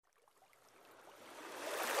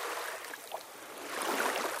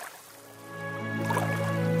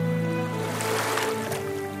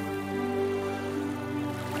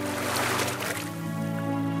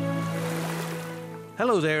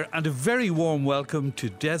Hello there, and a very warm welcome to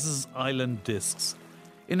Des's Island Discs.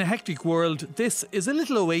 In a hectic world, this is a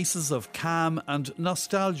little oasis of calm and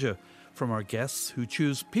nostalgia from our guests who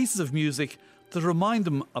choose pieces of music that remind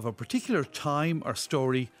them of a particular time or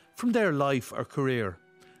story from their life or career.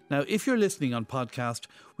 Now, if you're listening on podcast,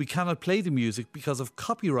 we cannot play the music because of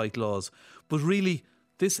copyright laws, but really,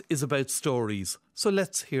 this is about stories, so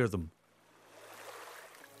let's hear them.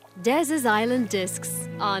 Des's Island Discs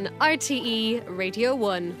on RTE Radio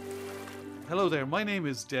 1. Hello there, my name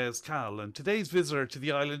is Des Cahill, and today's visitor to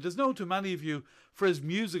the island is known to many of you for his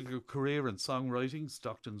musical career in songwriting,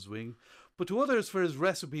 Stockton's Wing, but to others for his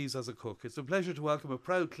recipes as a cook. It's a pleasure to welcome a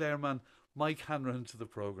proud Clareman, Mike Hanrahan, to the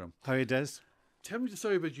programme. How are you, Des? Tell me the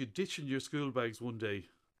story about you ditching your school bags one day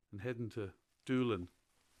and heading to Doolin.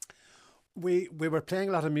 We were playing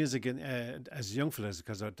a lot of music as young fellas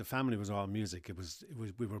because the family was all music.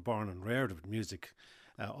 We were born and reared with music.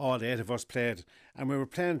 All 8 of us played, and we were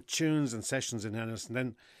playing tunes and sessions in Ennis. And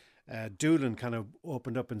then Doolin kind of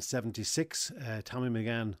opened up in '76. Tommy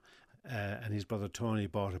McGann and his brother Tony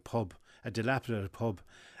bought a pub, a dilapidated pub,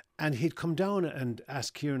 and he'd come down and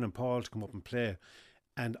ask Kieran and Paul to come up and play.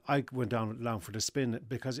 And I went down along for the spin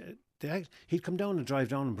because he'd come down and drive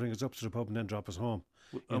down and bring us up to the pub and then drop us home.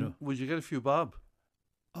 Would you get a few bob?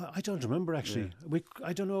 I don't remember actually. Yeah.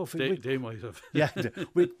 I don't know if they might have. Yeah,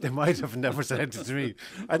 they might have never said it to me.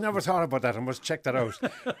 I never thought about that. I must check that out.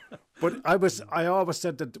 But I always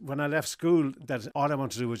said that when I left school that all I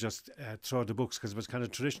wanted to do was just throw the books, because it was kind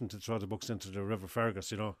of tradition to throw the books into the River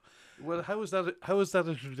Fergus, you know. Well, how is that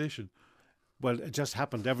a tradition? Well, it just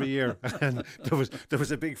happened every year, and there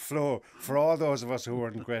was a big flow for all those of us who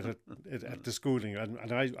weren't great at the schooling.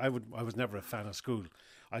 And I was never a fan of school.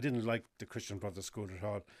 I didn't like the Christian Brothers School at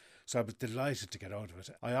all, so I was delighted to get out of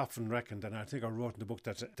it. I often reckoned, and I think I wrote in the book,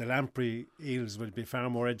 that the lamprey eels will be far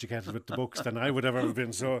more educated with the books than I would have ever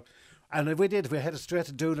been. So, and we did. We headed straight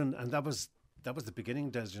to Doolin, and that was the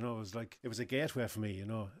beginning, Des. You know, it was a gateway for me. You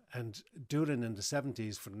know, and Doolin in the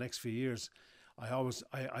 '70s for the next few years.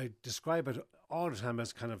 I describe it all the time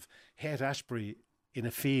as kind of Haight-Ashbury in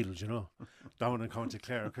a field, you know, down in County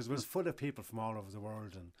Clare, because it was full of people from all over the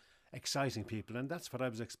world and exciting people, and that's what I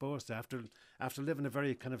was exposed to after living a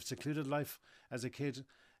very kind of secluded life as a kid.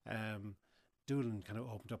 Doolin kind of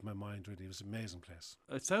opened up my mind. Really, it was an amazing place.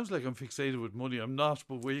 It sounds like I'm fixated with money. I'm not,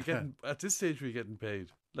 but were you getting at this stage? Were you getting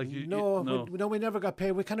paid? Like No, we never got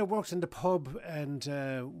paid. We kind of worked in the pub, and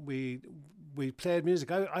we played music.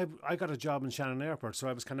 I got a job in Shannon Airport, so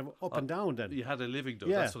I was kind of up and down then. You had a living though,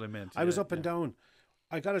 yeah. That's what I meant. I was up and down.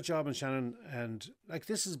 I got a job in Shannon, and like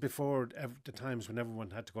this is before the times when everyone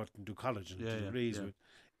had to go out and do college and do degrees. Yeah.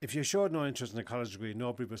 If you showed no interest in a college degree,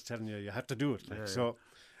 nobody was telling you had to do it. So,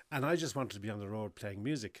 and I just wanted to be on the road playing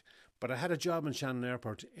music. But I had a job in Shannon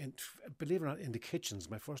Airport, believe it or not, in the kitchens.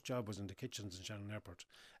 My first job was in the kitchens in Shannon Airport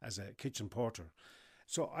as a kitchen porter.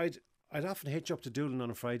 So I'd often hitch up to Doolin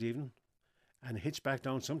on a Friday evening and hitch back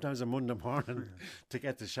down sometimes on Monday morning to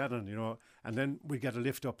get to Shannon, you know. And then we'd get a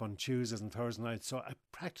lift up on Tuesdays and Thursday nights. So I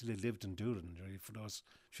practically lived in Doolin really for those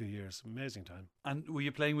few years. Amazing time. And were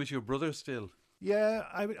you playing with your brother still? Yeah,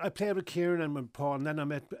 I played with Kieran and with Paul, and then I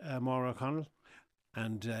met Maura O'Connell.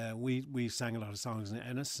 And we sang a lot of songs in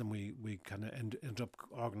Ennis, and we kind of ended up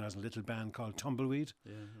organising a little band called Tumbleweed,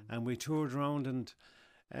 and we toured around, and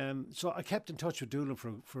so I kept in touch with Doolin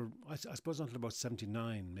for I suppose until about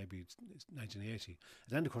 '79, maybe 1980.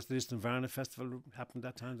 And then of course the Liston Varna Festival happened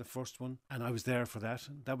that time, the first one, and I was there for that.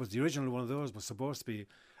 That was the original one of those, was supposed to be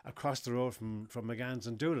across the road from McGann's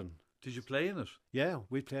and Doolin. Did you play in it? Yeah,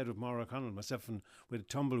 we played with Maura O'Connell, myself, and with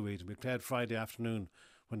Tumbleweed. We played Friday afternoon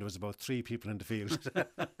when there was about 3 people in the field.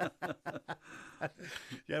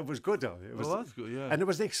 Yeah, it was good though. It was good, yeah. And it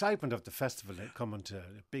was the excitement of the festival coming to,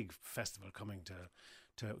 a big festival coming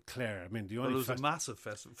to Clare. I mean, it was a massive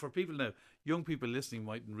festival. For people now, young people listening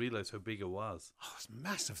mightn't realise how big it was. Oh, it was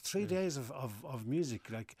massive. 3 days of music,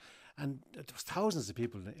 like, and there was thousands of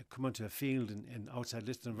people coming to a field in outside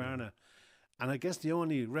Liston Varna. And I guess the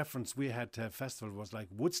only reference we had to a festival was like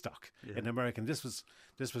Woodstock in America. This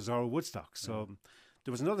was our Woodstock. So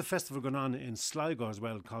there was another festival going on in Sligo as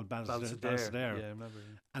well called Balsadare. Yeah, I remember.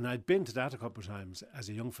 Yeah. And I'd been to that a couple of times as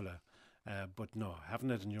a young fella. But no,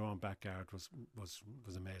 having it in your own backyard was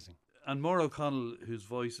amazing. And Maura O'Connell, whose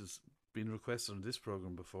voice has been requested on this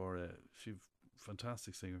programme before, she's a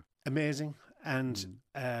fantastic singer. Amazing. And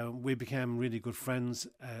we became really good friends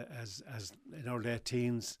as in our late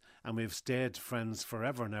teens, and we've stayed friends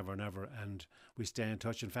forever and ever and ever, and we stay in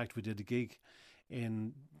touch. In fact, we did a gig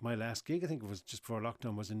in my last gig, I think it was just before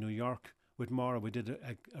lockdown, was in New York with Maura. We did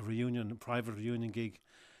a reunion, a private reunion gig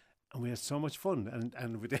And we had so much fun,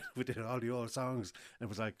 and we did all the old songs. And it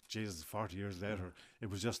was like, Jesus, 40 years later, it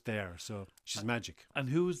was just there. So she's magic. And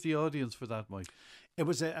who was the audience for that, Mike? It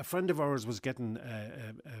was a friend of ours was getting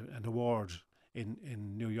an award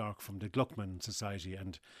in New York from the Gluckman Society,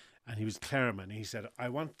 and he was Clareman. He said, I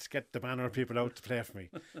want to get the Banner people out to play for me.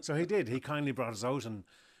 So he did. He kindly brought us out, and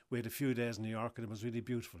we had a few days in New York, and it was really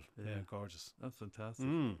beautiful. Yeah, gorgeous. That's fantastic.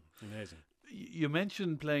 Amazing. You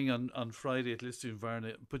mentioned playing on Friday at Liston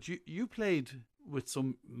Varna, but you played with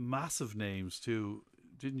some massive names too,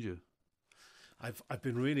 didn't you? I've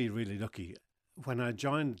been really, really lucky. When I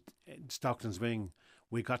joined Stockton's Wing,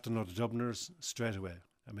 we got to know the Dubliners straight away.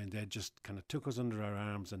 I mean, they just kind of took us under our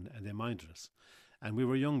arms and they minded us. And we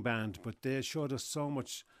were a young band, but they showed us so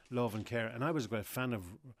much love and care. And I was a great fan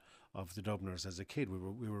of the Dubliners as a kid. We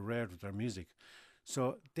were reared with their music.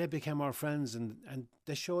 So they became our friends and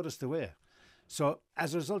they showed us the way. So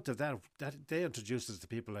as a result of that they introduced us to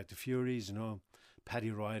people like the Furies, you know, Paddy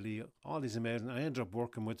Riley, all these amazing. I ended up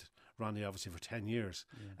working with Ronnie obviously for 10 years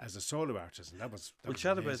as a solo artist, and that was we'll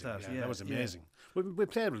chat amazing. about that. Yeah, that was amazing. We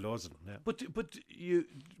played with loads of them. Yeah. But you,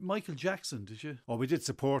 Michael Jackson, did you? Oh, we did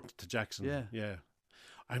support to Jackson. Yeah.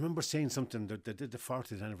 I remember seeing something that they did the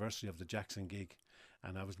 40th anniversary of the Jackson gig,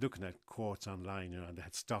 and I was looking at quotes online, you know, and they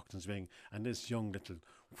had Stockton's Wing, and this young little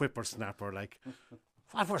whippersnapper like.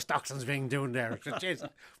 What was Stockton's Wing doing there?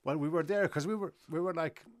 Well, we were there because we were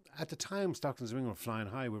like, at the time Stockton's Wing were flying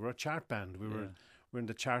high. We were a chart band. We were in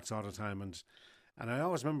the charts all the time, and I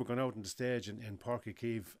always remember going out on the stage in Páirc Uí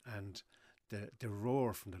Chaoimh and the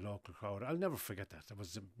roar from the local crowd. I'll never forget that. It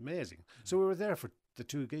was amazing. So we were there for the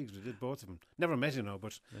 2 gigs. We did both of them. Never met, you know,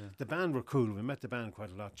 but the band were cool. We met the band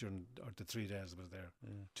quite a lot during the 3 days I was there.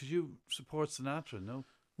 Yeah. Did you support Sinatra? No.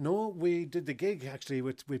 No, we did the gig actually.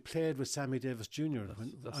 We played with Sammy Davis Jr.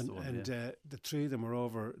 That's the one, the 3 of them were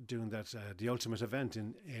over doing that the Ultimate event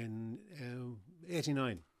in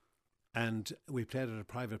 '89, and we played at a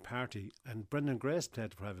private party. And Brendan Grace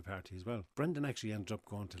played a private party as well. Brendan actually ended up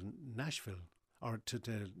going to Nashville or to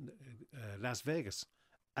Las Vegas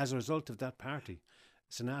as a result of that party.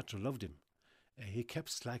 Sinatra loved him. He kept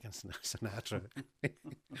slacking Sinatra.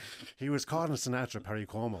 He was calling Sinatra Perry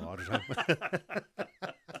Como all the time.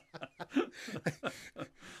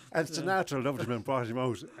 And Sinatra loved him and brought him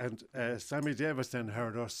out. And Sammy Davis then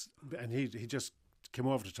heard us, and he just came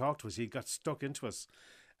over to talk to us. He got stuck into us,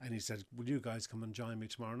 and he said, "Will you guys come and join me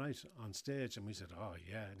tomorrow night on stage?" And we said, "Oh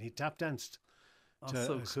yeah." And he tap danced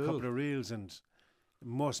to a couple of reels, and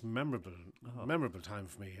most memorable time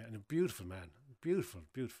for me. And a beautiful man, beautiful.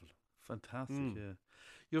 Fantastic, yeah.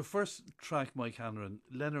 Your first track, Mike Hanrahan,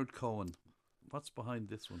 Leonard Cohen. What's behind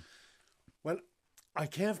this one? Well, I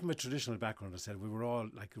came from a traditional background. I said we were all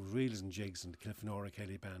like reels and jigs and the Kilfenora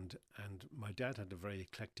Kelly band, and my dad had a very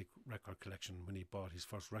eclectic record collection when he bought his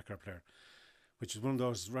first record player, which is one of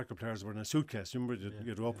those record players that were in a suitcase. Remember,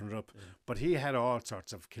 you'd open it up. Yeah. But he had all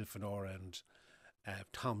sorts of Kilfenora and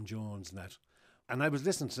Tom Jones and that. And I was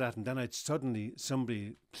listening to that, and then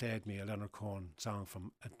somebody played me a Leonard Cohen song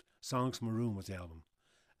from Songs from a Room was the album,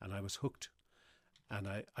 and I was hooked. And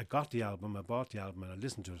I got the album, I bought the album, and I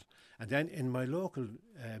listened to it. And then in my local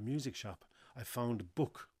music shop, I found a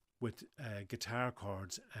book with guitar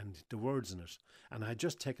chords and the words in it. And I had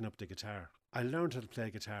just taken up the guitar. I learned how to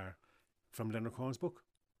play guitar from Leonard Cohen's book.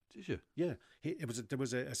 Did you? Yeah. There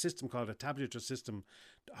was a system called a tablature system,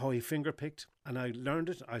 how he finger picked. And I learned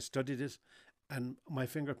it, I studied it, and my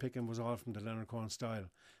finger picking was all from the Leonard Cohen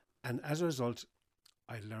style. And as a result,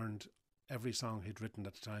 I learned every song he'd written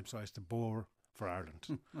at the time. So I used to bore for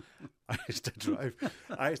Ireland. I used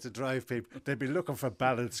to drive people. They'd be looking for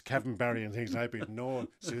ballads, Kevin Barry and things. I'd be, no,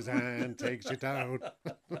 Suzanne takes you down.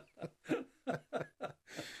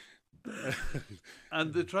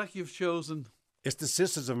 And the track you've chosen? It's The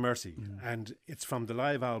Sisters of Mercy, and it's from the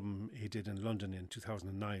live album he did in London in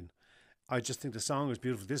 2009. I just think the song is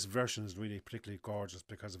beautiful. This version is really particularly gorgeous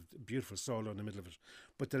because of the beautiful solo in the middle of it.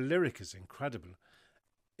 But the lyric is incredible.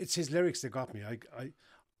 It's his lyrics that got me.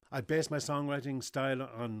 I base my songwriting style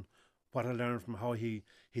on what I learned from how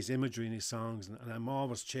his imagery in his songs, and I'm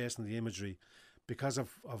always chasing the imagery because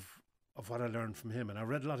of what I learned from him. And I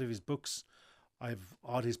read a lot of his books. I've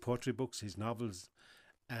all his poetry books, his novels,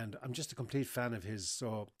 and I'm just a complete fan of his.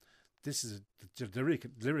 So the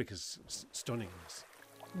lyric is stunning.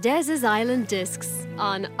 Des's Island Discs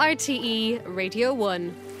on RTE Radio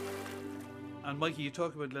 1. And Mikey, you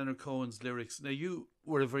talk about Leonard Cohen's lyrics. Now, you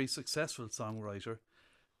were a very successful songwriter.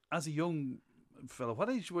 As a young fellow, what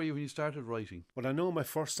age were you when you started writing? Well, I know my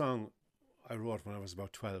first song I wrote when I was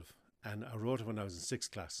about 12, and I wrote it when I was in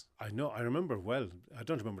 6th class. I remember well. I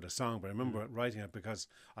don't remember the song, but I remember writing it because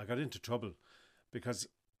I got into trouble because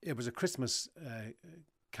it was a Christmas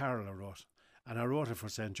carol I wrote, and I wrote it for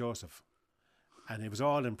St. Joseph, and it was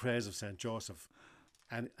all in praise of St. Joseph.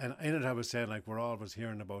 And in it I was saying, like, we're always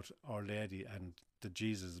hearing about Our Lady and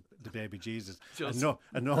the baby Jesus. And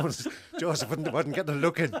no one's, Joseph wasn't getting a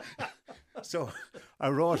look in. So I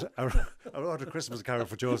wrote a Christmas carol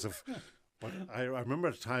for Joseph. But I remember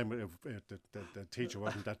at the time the teacher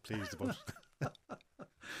wasn't that pleased about it.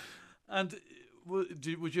 And would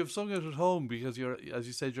you have sung it at home? Because as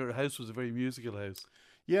you said, your house was a very musical house.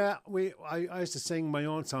 Yeah, I used to sing my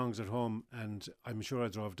own songs at home, and I'm sure I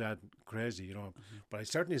drove Dad crazy, you know. But I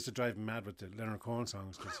certainly used to drive him mad with the Leonard Cohen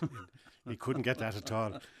songs, because he couldn't get that at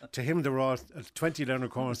all. To him, there were all 20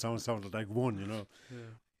 Leonard Cohen songs sounded like one, you know. Yeah.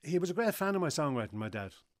 He was a great fan of my songwriting, my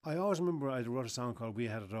dad. I always remember I wrote a song called We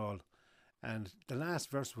Had It All, and the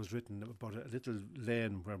last verse was written about a little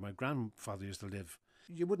lane where my grandfather used to live.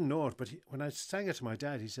 You wouldn't know it, but when I sang it to my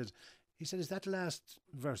dad, he said, is that the last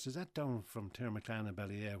verse, is that down from Termaclan and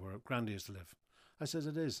Ballyea where Grandy used to live? I said,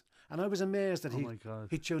 it is. And I was amazed that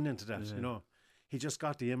he tuned into that, you know. He just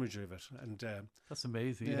got the imagery of it. And that's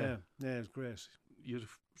amazing, yeah, it was great. You had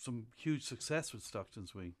some huge success with Stockton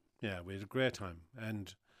Swing. Yeah, we had a great time.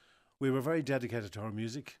 And we were very dedicated to our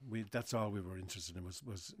music. That's all we were interested in,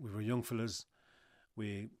 was we were young fellas.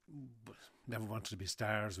 We never wanted to be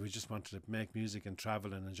stars. We just wanted to make music and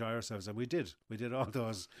travel and enjoy ourselves. And we did. We did all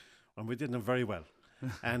those. And we did them very well.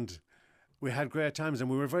 And we had great times. And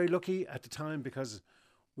we were very lucky at the time because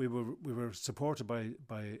we were supported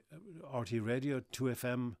by RT Radio.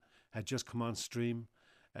 2FM had just come on stream.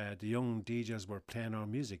 The young DJs were playing our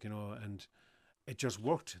music, you know, and it just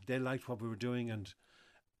worked. They liked what we were doing. And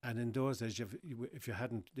in those days, if you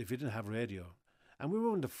didn't have radio, and we were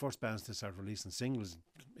one of the first bands to start releasing singles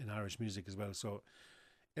in Irish music as well. So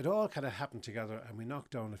it all kind of happened together, and we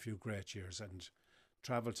knocked down a few great years and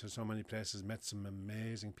travelled to so many places, met some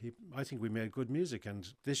amazing people. I think we made good music, and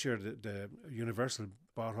this year the Universal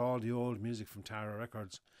bought all the old music from Tara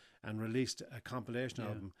Records and released a compilation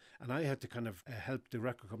album, and I had to kind of help the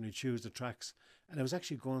record company choose the tracks, and I was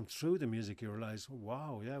actually going through the music, you realise,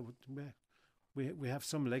 wow, yeah, we have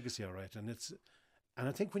some legacy, all right, and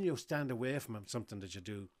I think when you stand away from something that you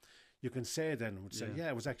do, you can say then,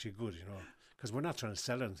 it was actually good, you know, because we're not trying to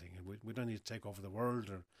sell anything, we don't need to take over the world,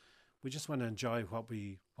 or we just want to enjoy what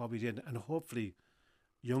we did, and hopefully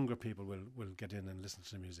younger people will get in and listen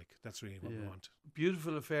to the music. That's really what we want.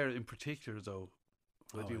 Beautiful Affair in particular, though,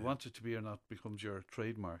 whether you want it to be or not, becomes your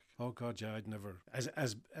trademark. Oh God, yeah, I'd never.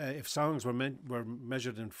 As if songs were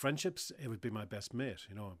measured in friendships, it would be my best mate,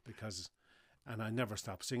 you know, because. And I never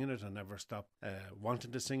stop singing it. I never stop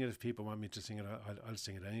wanting to sing it. If people want me to sing it, I'll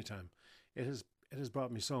sing it anytime. It has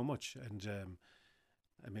brought me so much, and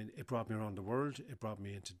I mean, it brought me around the world. It brought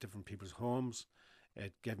me into different people's homes.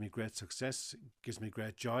 It gave me great success. It gives me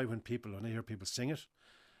great joy when I hear people sing it.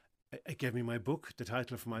 It gave me my book, the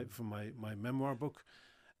title from my memoir book,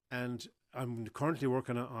 and I'm currently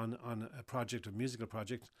working on a musical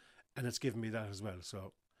project, and it's given me that as well.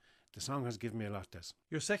 So. The song has given me a lot, Des.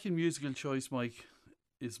 Your second musical choice, Mike,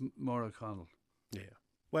 is Maura O'Connell. Yeah.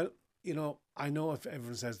 Well, you know, I know if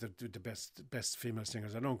everyone says they're the best female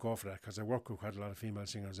singers, I don't go for that because I work with quite a lot of female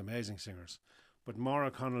singers, amazing singers. But Maura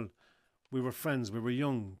O'Connell, we were friends, we were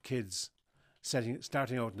young kids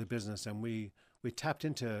starting out in the business, and we tapped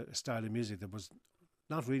into a style of music that was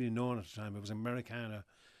not really known at the time. It was Americana.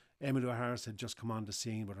 Emmylou Harris had just come on the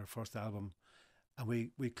scene with her first album, and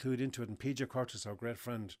we clued into it. And PJ Curtis, our great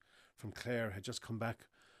friend from Clare, had just come back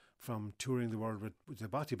from touring the world with the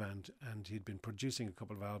Botti Band, and he'd been producing a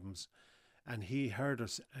couple of albums, and he heard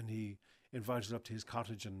us and he invited us up to his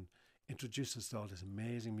cottage and introduced us to all this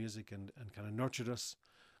amazing music and kind of nurtured us,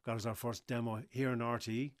 got us our first demo here in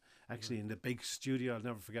RTE, actually in the big studio. I'll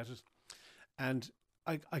never forget it. And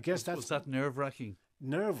I guess was that nerve-wracking?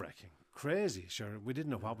 Nerve-wracking, crazy, sure. We didn't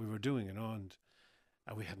know what we were doing, you know, and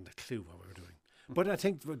we hadn't a clue what we were doing. But I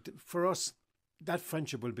think for us, that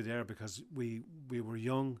friendship will be there because we were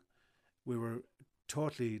young, we were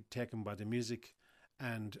totally taken by the music,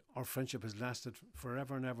 and our friendship has lasted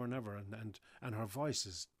forever and ever and ever. And her voice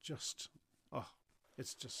is just,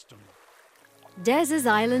 it's just stunning. Des's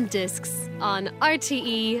Island Discs on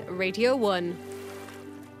RTE Radio 1.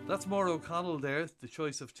 That's Maura O'Connell there, the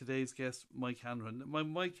choice of today's guest, Mike Hanrahan.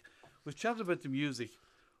 Mike, we've chatted about the music,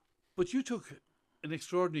 but you took an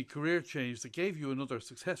extraordinary career change that gave you another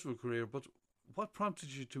successful career, but what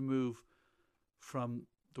prompted you to move from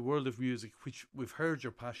the world of music, which we've heard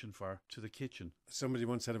your passion for, to the kitchen? Somebody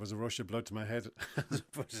once said it was a rush of blood to my head.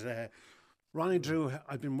 But Ronnie Drew,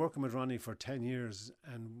 I'd been working with Ronnie for 10 years,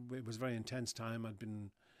 and it was a very intense time. I'd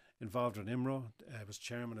been involved in IMRO. I was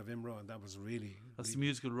chairman of IMRO, and that was really... That's the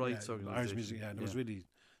musical rights organisation. Irish music, yeah. And it was really...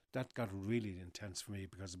 That got really intense for me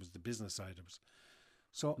because it was the business side. It was...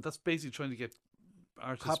 So and that's basically trying to get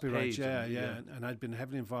artists copyrights, paid. And I'd been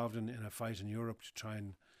heavily involved in a fight in Europe to try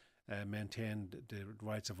and maintain the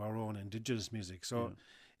rights of our own indigenous music. So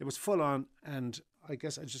it was full on, and I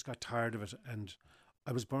guess I just got tired of it, and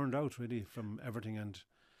I was burned out really from everything. And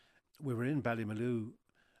we were in Ballymaloo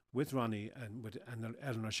with Ronnie and with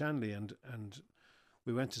Eleanor Shanley, and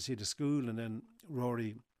we went to see the school, and then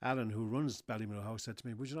Rory Allen, who runs Ballymaloo House, said to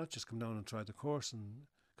me, "Would you not just come down and try the course?" And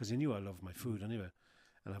because he knew I loved my food anyway,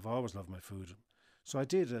 and I've always loved my food. So I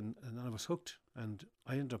did, and I was hooked, and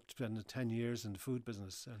I ended up spending 10 years in the food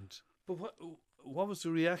business. And but what was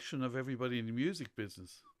the reaction of everybody in the music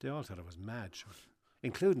business? They all thought I was mad, sure,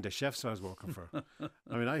 including the chefs I was working for.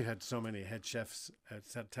 I mean, I had so many head chefs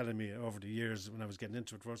telling me over the years when I was getting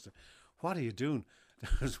into it first, "What are you doing?"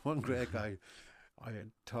 There was one great guy I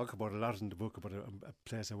talk about a lot in the book about a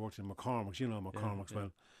place I worked in, McCormick's. You know McCormick's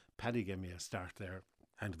well. Paddy gave me a start there.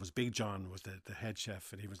 And it was Big John was the head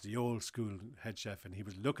chef, and he was the old school head chef, and he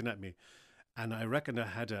was looking at me, and I reckon I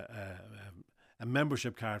had a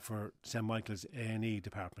membership card for St. Michael's A&E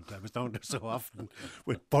department. I was down there so often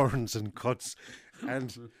with burns and cuts,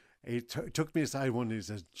 and he took me aside one day and he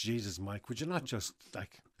says, "Jesus, Mike, would you not just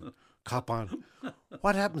like cop on?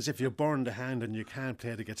 What happens if you burn the hand and you can't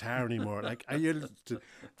play the guitar anymore? Like, are you?"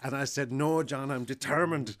 And I said, "No, John, I'm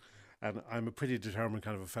determined." And I'm a pretty determined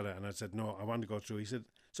kind of a fella. And I said, "No, I want to go through." He said,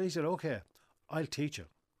 "Okay, I'll teach you.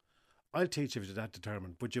 I'll teach you if you're that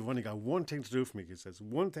determined. But you've only got one thing to do for me." He says,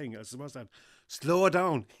 "One thing." I said, "What's that?" "Slow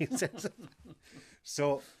down," he says.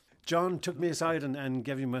 So John took me aside and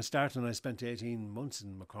gave me my start. And I spent 18 months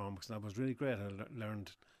in McCormick's. And that was really great. I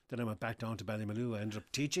learned. Then I went back down to Ballymaloo. I ended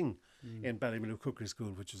up teaching in Ballymaloo Cookery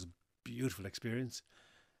School, which was a beautiful experience.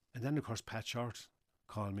 And then, of course, Pat Short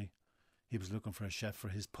called me. He was looking for a chef for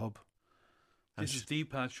his pub. This is the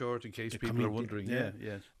Pat Short, in case people are wondering.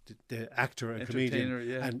 The actor and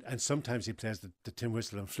comedian. And sometimes he plays the tin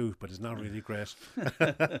whistle and flute, but it's not really great.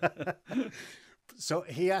 So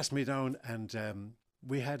he asked me down, and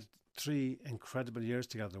we had 3 incredible years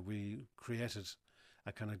together. We created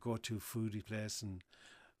a kind of go-to foodie place, and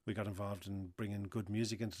we got involved in bringing good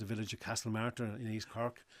music into the village of Castlemartyr in East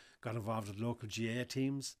Cork, got involved with local GA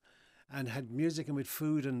teams, and had music and with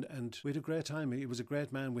food, and we had a great time. He was a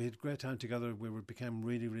great man. We had a great time together. We became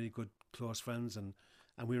really, really good, close friends, and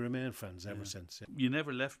we remain friends ever since. You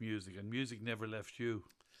never left music, and music never left you.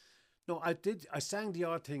 No, I did. I sang the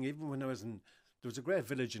odd thing, even when I was in... There was a great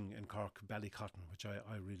village in Cork, Ballycotton, which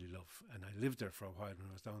I really love, and I lived there for a while when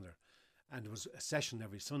I was down there. And there was a session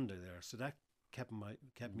every Sunday there, so that kept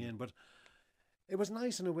me in. But it was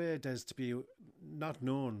nice in a way, Des, to be not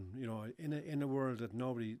known, you know, in a world that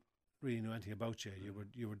nobody really knew anything about you.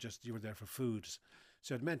 You were there for food,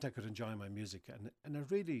 so it meant I could enjoy my music, and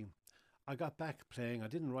I got back playing. I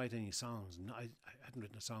didn't write any songs. I hadn't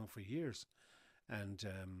written a song for years, and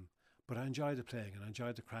but I enjoyed the playing, and I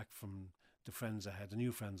enjoyed the crack from the friends I had, the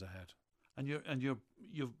new friends I had. And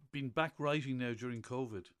you've been back writing now during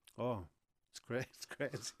COVID. Oh, it's great! It's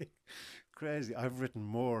crazy, crazy. I've written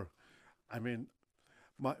more. I mean,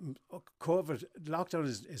 COVID lockdown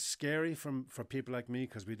is scary for people like me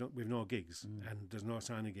because we've no gigs and there's no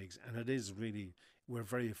signing gigs, and it is really, we're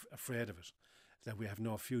very afraid of it, that we have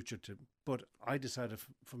no future to. But I decided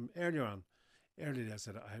from earlier days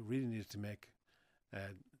that I really needed to make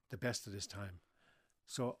the best of this time.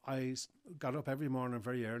 So I got up every morning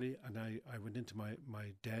very early, and I went into my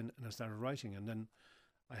den and I started writing, and then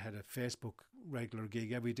I had a Facebook regular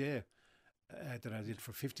gig every day. That I did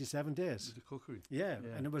for 57 days. The cookery. Yeah,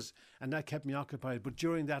 and that kept me occupied. But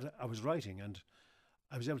during that, I was writing, and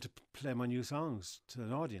I was able to play my new songs to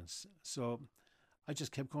an audience. So I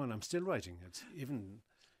just kept going. I'm still writing. It's even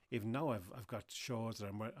now. I've got shows that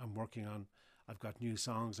I'm working on. I've got new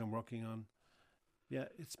songs I'm working on. Yeah,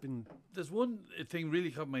 it's been. There's one thing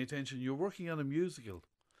really caught my attention. You're working on a musical.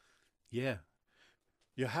 Yeah.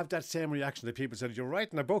 You have that same reaction that people said, "You're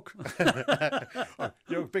writing a book." Or,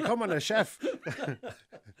 "You're becoming a chef."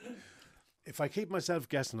 If I keep myself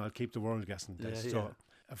guessing, I'll keep the world guessing. So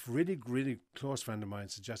a really, really close friend of mine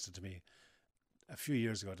suggested to me a few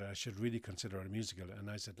years ago that I should really consider a musical. And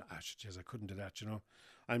I said, I couldn't do that, you know.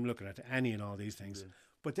 I'm looking at Annie and all these things. Yeah.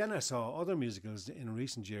 But then I saw other musicals in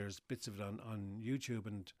recent years, bits of it on YouTube,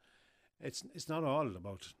 and it's not all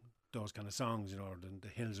about those kind of songs, you know, the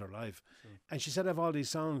Hills Are Alive. Sure. And she said, I have all these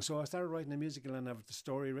songs. So I started writing a musical, and I have the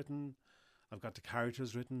story written. I've got the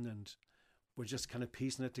characters written, and we're just kind of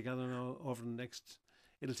piecing it together now over the next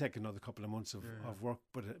it'll take another couple of months of work,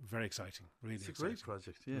 but very exciting. Really, it's a exciting. great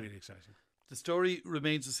project. Yeah, Really exciting. the story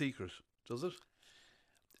remains a secret, does it?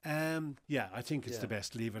 Yeah, I think it's Yeah. the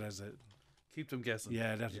best. Leave it as a Keep them guessing.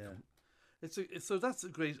 yeah. So that's a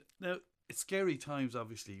great. Now it's scary times.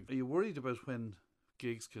 Obviously, are you worried about when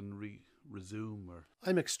gigs can resume? Or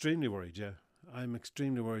I'm extremely worried. Yeah, I'm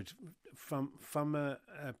extremely worried. From a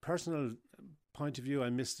personal point of view, I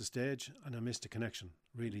missed the stage and I missed the connection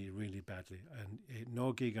really, really badly. And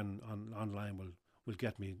no gig on online will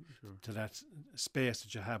get me to that space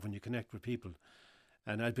that you have when you connect with people.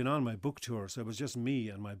 And I'd been on my book tour, so it was just me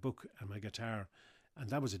and my book and my guitar, and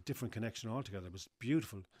that was a different connection altogether. It was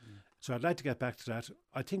beautiful. So I'd like to get back to that.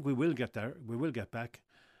 I think we will get there. We will get back.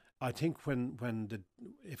 I think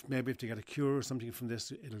if they get a cure or something from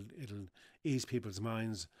this, it'll ease people's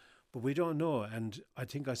minds. But we don't know, and I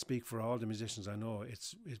think I speak for all the musicians I know.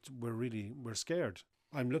 We're scared.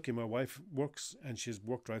 I'm lucky my wife works and she's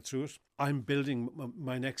worked right through it. I'm building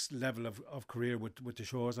my next level of career with the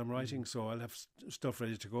shows I'm writing, so I'll have stuff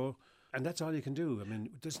ready to go. And that's all you can do. I mean,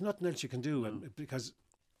 there's nothing else you can do because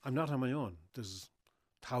I'm not on my own. There's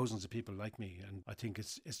thousands of people like me, and I think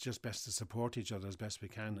it's just best to support each other as best we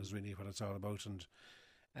can is really what it's all about, and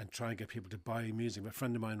try and get people to buy music. A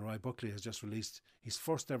friend of mine, Roy Buckley, has just released his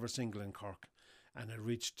first ever single in Cork, and it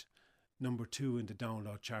reached number 2 in the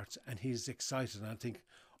download charts, and he's excited. And I think,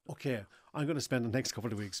 okay, I'm going to spend the next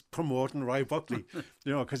couple of weeks promoting Roy Buckley,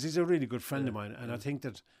 because he's a really good friend of mine, and I think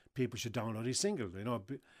that people should download his single,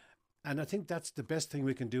 and I think that's the best thing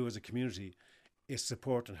we can do as a community is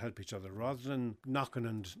support and help each other rather than knocking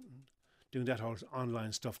and doing that whole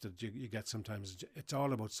online stuff that you get sometimes. It's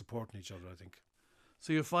all about supporting each other, I think.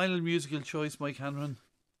 so your final musical choice, Mike Hanrahan?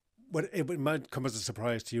 But it might come as a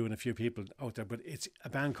surprise to you and a few people out there, but it's a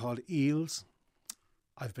band called Eels.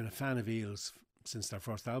 I've been a fan of Eels since their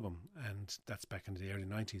first album, and that's back in the early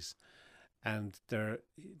 90s. And the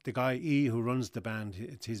guy E who runs the band,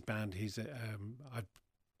 it's his band, he's a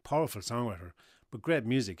powerful songwriter, but great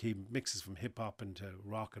music. He mixes from hip-hop into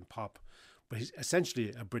rock and pop, but he's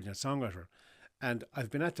essentially a brilliant songwriter. And I've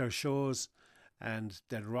been at their shows, and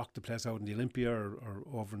they'll rock the place out in the Olympia or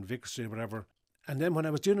over in Vicar Street or whatever. And then when I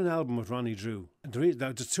was doing an album with Ronnie Drew, and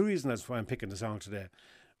there's 2 reasons that's why I'm picking the song today.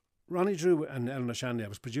 Ronnie Drew and Ellen O'Shanley, I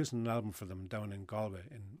was producing an album for them down in Galway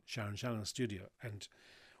in Sharon Shannon's studio, and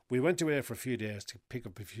we went away for a few days to pick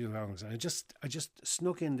up a few songs, and I just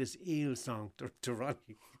snuck in this Eel song to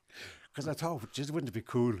Ronnie, because I thought, just wouldn't it be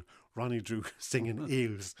cool, Ronnie Drew singing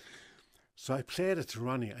Eels. So I played it to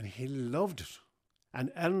Ronnie, and he loved it,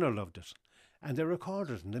 and Eleanor loved it. And they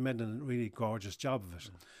recorded it, and they made a really gorgeous job of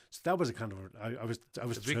it. So that was a kind of I was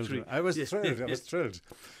thrilled. I was thrilled. I was thrilled.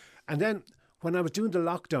 And then when I was doing the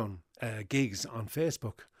lockdown gigs on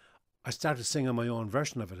Facebook, I started singing my own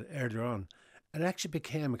version of it earlier on. And it actually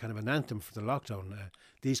became a kind of an anthem for the lockdown.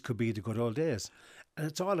 These could be the good old days, and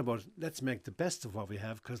it's all about let's make the best of what we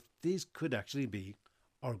have, because these could actually be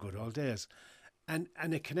our good old days. And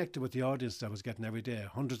it connected with the audience that I was getting every day.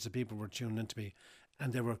 Hundreds of people were tuning into me.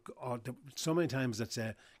 And there were so many times that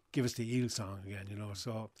say, give us the Eel song again,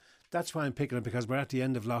 So that's why I'm picking it, because we're at the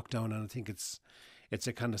end of lockdown, and I think it's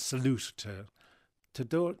a kind of salute to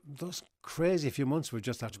those crazy few months we've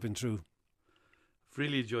just been through.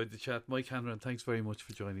 Really enjoyed the chat. Mike Hanrahan, thanks very much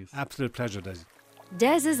for joining us. Absolute pleasure, Des.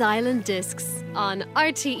 Des's Island Discs on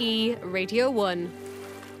RTE Radio 1.